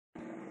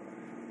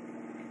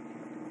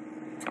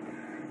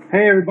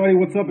Hey everybody,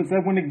 what's up? It's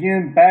Edwin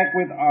again, back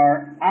with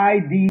our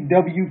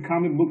IDW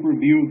comic book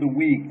review of the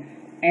week.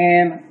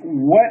 And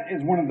what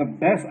is one of the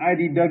best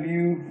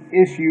IDW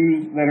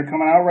issues that are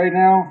coming out right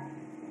now?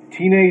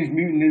 Teenage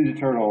Mutant Ninja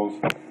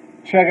Turtles.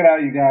 Check it out,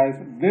 you guys.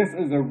 This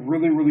is a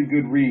really, really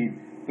good read.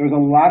 There's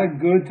a lot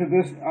of good to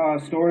this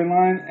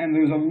storyline, and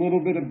there's a little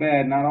bit of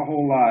bad, not a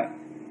whole lot.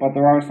 But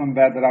there are some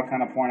bad that I'll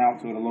kind of point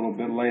out to it a little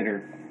bit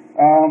later.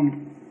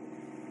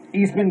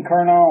 Eastman,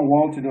 Carnell, and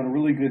Walter doing a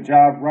really good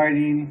job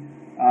writing.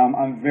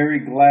 I'm very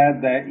glad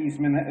that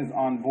Eastman is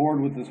on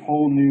board with this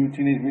whole new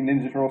Teenage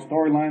Mutant Ninja Turtle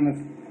storyline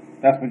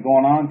that's been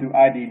going on through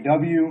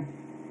IDW,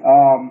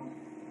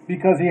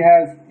 because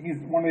he's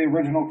one of the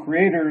original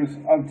creators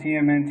of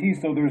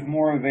TMNT. So there's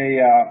more of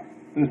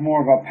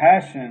a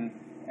passion,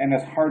 and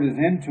his heart is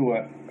into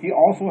it. He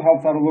also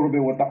helps out a little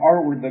bit with the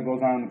artwork that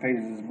goes on in the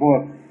pages of his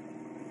book.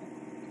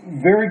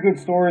 Very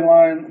good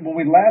storyline. When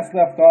we last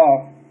left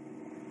off,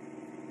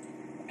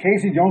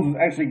 Casey Jones was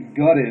actually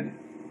gutted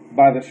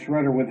by the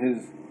Shredder with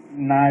his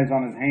knives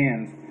on his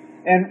hands.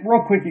 And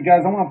real quick, you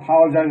guys, I want to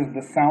apologize if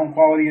the sound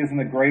quality isn't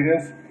the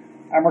greatest.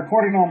 I'm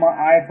recording on my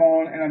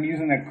iPhone, and I'm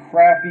using a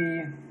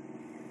crappy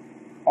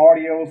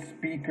audio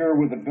speaker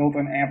with a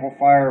built-in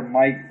amplifier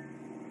mic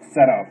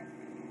setup.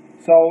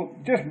 So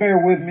just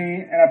bear with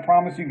me, and I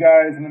promise you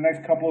guys, in the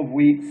next couple of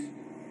weeks,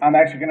 I'm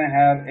actually going to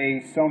have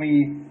a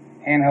Sony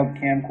handheld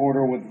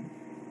camcorder with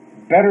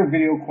better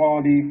video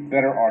quality,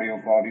 better audio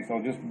quality.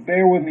 So just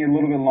bear with me a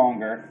little bit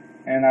longer,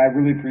 and I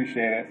really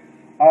appreciate it.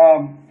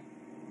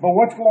 But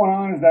what's going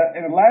on is that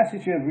in the last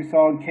issue, as we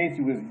saw,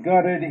 Casey was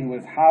gutted, he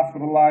was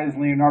hospitalized,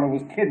 Leonardo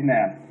was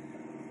kidnapped.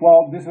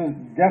 Well, this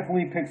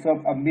definitely picks up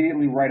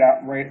immediately right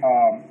off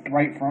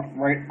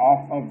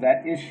of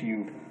that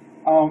issue.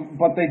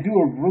 But they do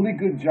a really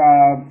good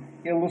job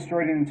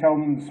illustrating and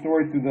telling the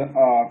story through the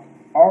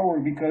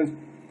artwork, because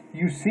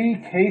you see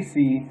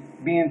Casey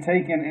being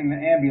taken in the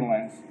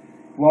ambulance.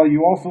 Well,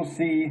 you also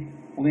see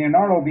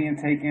Leonardo being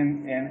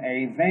taken in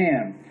a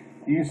van.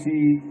 You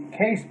see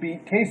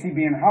Casey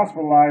being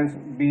hospitalized,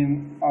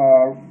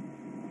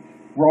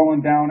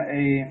 rolling down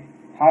a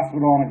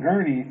hospital on a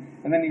gurney,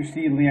 and then you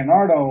see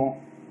Leonardo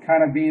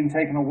kind of being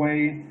taken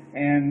away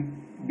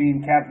and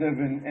being captive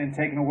and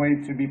taken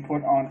away to be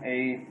put on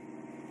a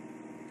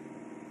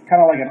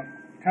kind of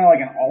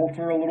like an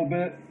altar a little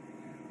bit.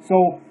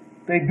 So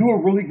they do a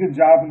really good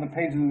job in the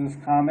pages of this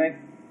comic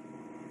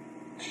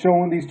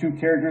showing these two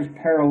characters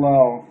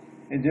parallel,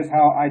 and just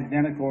how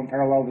identical and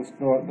parallel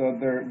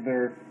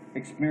their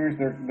experience,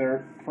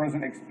 their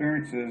present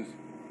experiences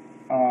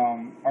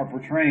are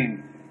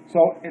portraying.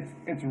 So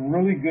it's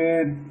really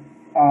good.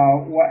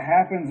 What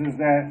happens is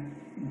that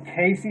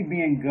Casey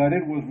being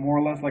gutted was more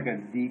or less like a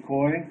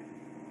decoy,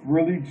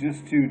 really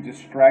just to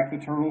distract the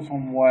turtles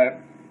from what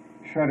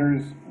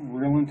Shredder's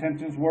real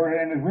intentions were,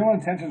 and his real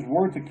intentions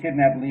were to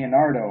kidnap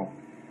Leonardo.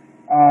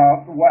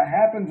 What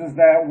happens is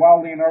that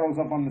while Leonardo's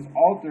up on this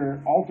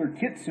altar,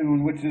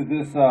 Kitsune, which is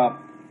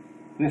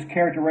this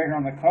character right here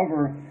on the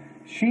cover,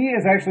 she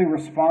is actually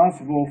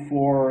responsible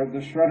for the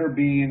Shredder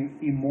being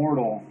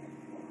immortal,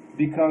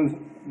 because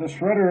the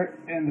Shredder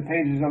in the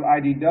pages of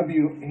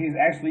IDW, he's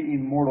actually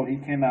immortal. He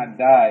cannot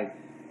die.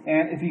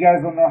 And if you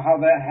guys don't know how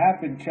that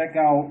happened, check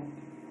out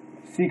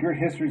Secret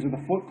Histories of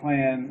the Foot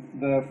Clan,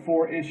 the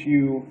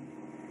 4-issue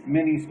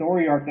mini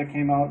story arc that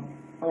came out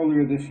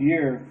earlier this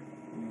year.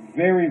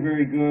 Very,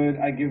 very good.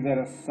 I give that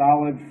a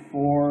solid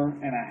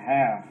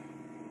 4.5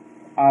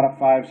 out of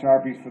 5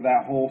 Sharpies for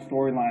that whole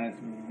storyline. It's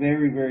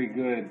very, very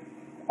good.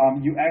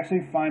 You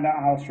actually find out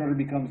how Shredder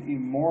becomes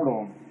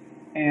immortal,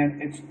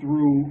 and it's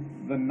through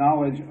the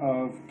knowledge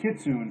of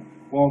Kitsune.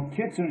 Well,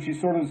 Kitsune, she's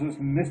sort of this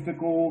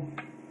mystical,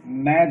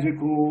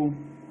 magical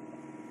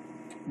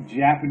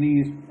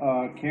Japanese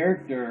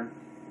character.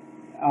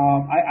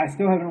 I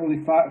still haven't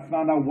really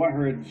found out what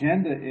her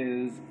agenda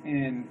is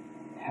in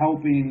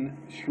helping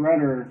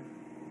Shredder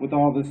with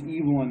all this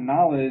evil and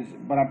knowledge,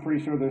 but I'm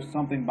pretty sure there's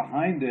something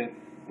behind it.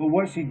 But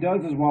what she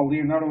does is, while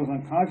Leonardo is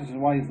unconscious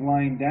and while he's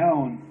lying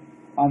down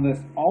on this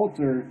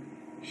altar,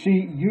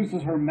 she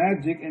uses her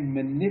magic and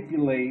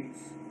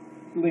manipulates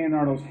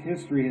Leonardo's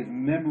history, his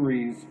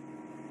memories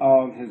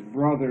of his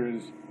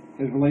brothers,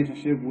 his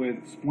relationship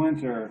with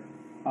Splinter,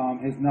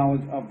 his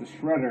knowledge of the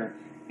Shredder.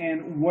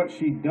 And what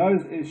she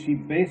does is she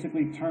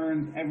basically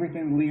turns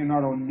everything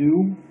Leonardo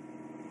knew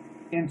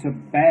into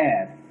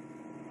bad,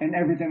 and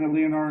everything that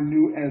Leonardo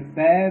knew as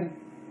bad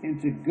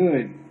into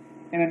good.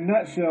 In a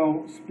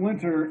nutshell,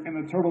 Splinter and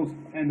the Turtles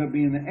end up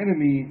being the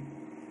enemy,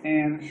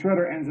 and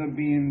Shredder ends up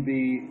being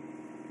the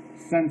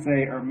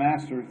sensei or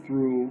master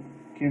through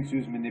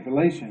Kitsune's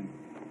manipulation.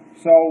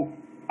 So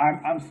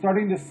I'm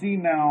starting to see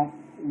now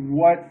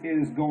what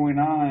is going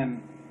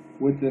on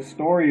with this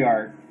story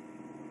arc.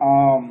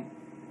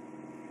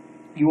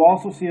 You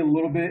also see a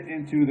little bit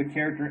into the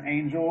character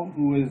Angel,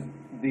 who is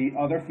the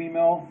other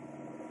female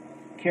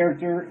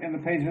character in the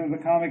pages of the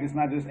comic. It's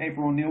not just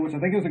April O'Neil, which I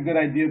think is a good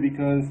idea,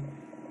 because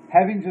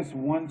having just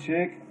one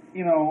chick,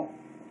 you know,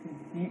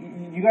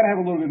 you got to have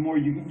a little bit more.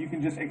 You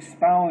can just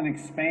expound and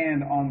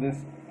expand on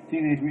this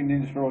Teenage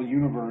Mutant Ninja Turtle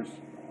universe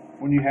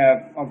when you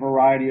have a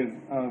variety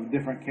of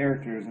different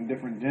characters and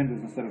different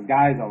genders instead of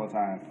guys all the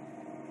time.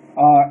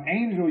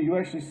 Angel, you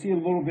actually see a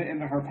little bit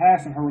into her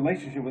past and her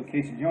relationship with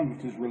Casey Jones,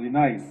 which is really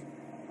nice.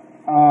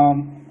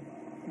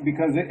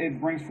 Because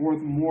it brings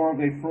forth more of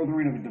a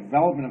furthering of a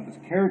development of this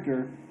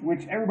character,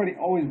 which everybody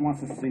always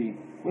wants to see.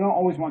 We don't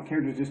always want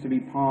characters just to be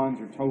pawns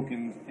or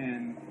tokens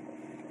and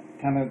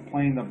kind of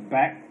playing the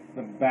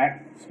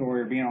back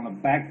story or being on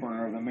the back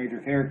burner of the major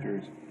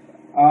characters.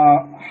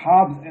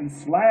 Hobbs and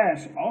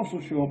Slash also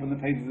show up in the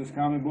pages of this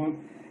comic book,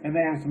 and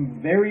they have some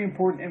very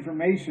important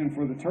information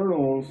for the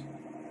Turtles,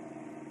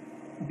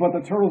 but the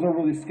Turtles are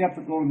really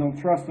skeptical and don't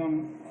trust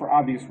them for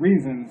obvious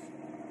reasons.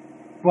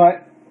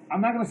 But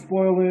I'm not going to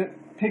spoil it.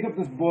 Pick up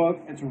this book.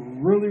 It's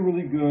really,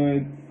 really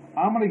good.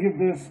 I'm going to give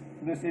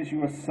this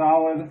issue a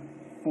solid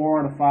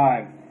 4 out of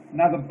 5.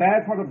 Now, the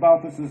bad part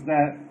about this is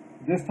that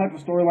this type of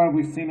storyline,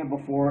 we've seen it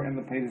before in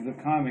the pages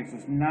of comics.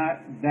 It's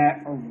not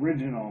that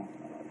original,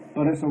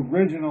 but it's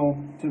original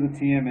to the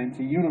TMNT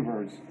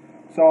universe.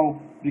 So,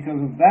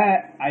 because of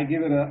that, I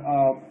give it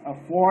a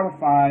 4 out of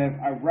 5.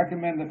 I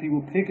recommend that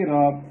people pick it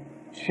up,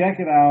 check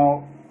it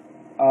out,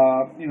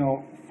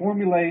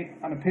 formulate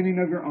an opinion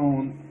of your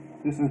own.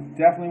 This is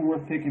definitely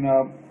worth picking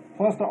up.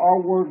 Plus, the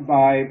artwork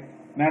by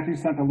Matthew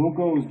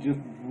Santaluco is just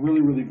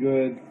really, really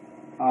good.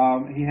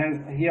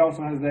 He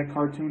also has that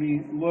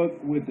cartoony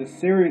look with the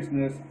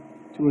seriousness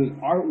to his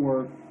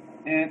artwork,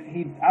 and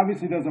he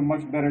obviously does a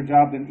much better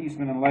job than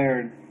Eastman and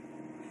Laird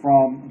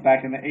from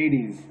back in the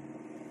 80s.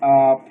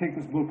 Pick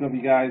this book up,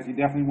 you guys. You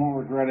definitely won't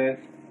regret it.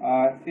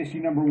 Issue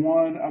number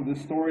 1 of the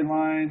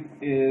storyline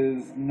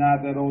is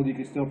not that old. You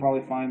can still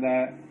probably find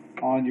that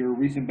on your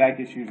recent back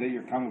issues at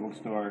your comic book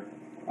store.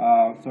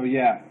 So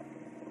yeah,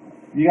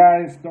 you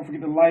guys don't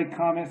forget to like,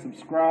 comment,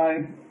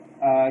 subscribe.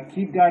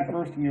 Keep God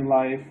first in your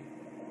life.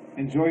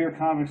 Enjoy your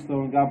comics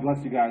though, and God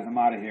bless you guys. I'm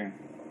out of here.